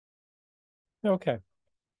Okay.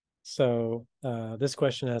 So this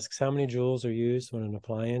question asks, how many joules are used when an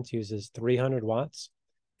appliance uses 300 watts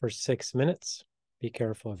for 6 minutes? Be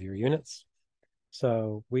careful of your units.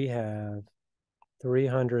 So we have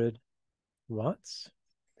 300 watts,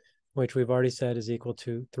 which we've already said is equal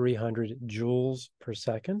to 300 joules per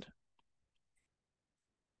second.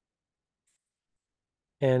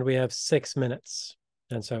 And we have 6 minutes.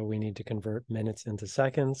 And so we need to convert minutes into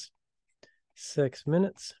seconds. 6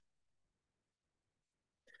 minutes.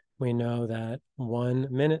 We know that 1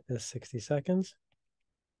 minute is 60 seconds.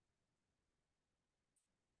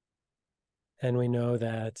 And we know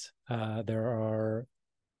that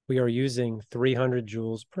we are using 300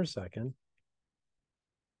 joules per second.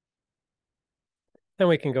 And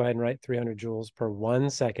we can go ahead and write 300 joules per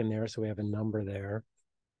 1 second there, so we have a number there.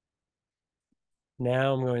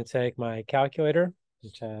 Now I'm going to take my calculator,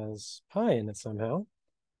 which has pi in it somehow.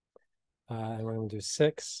 And we're going to do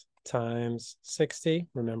 6 times 60.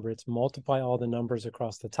 Remember, it's multiply all the numbers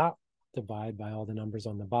across the top, divide by all the numbers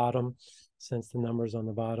on the bottom. Since the numbers on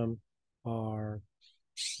the bottom are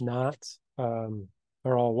not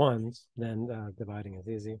are all ones, then dividing is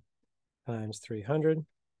easy. Times 300,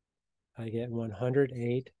 I get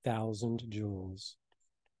 108,000 joules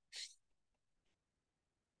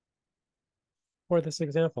for this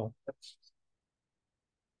example.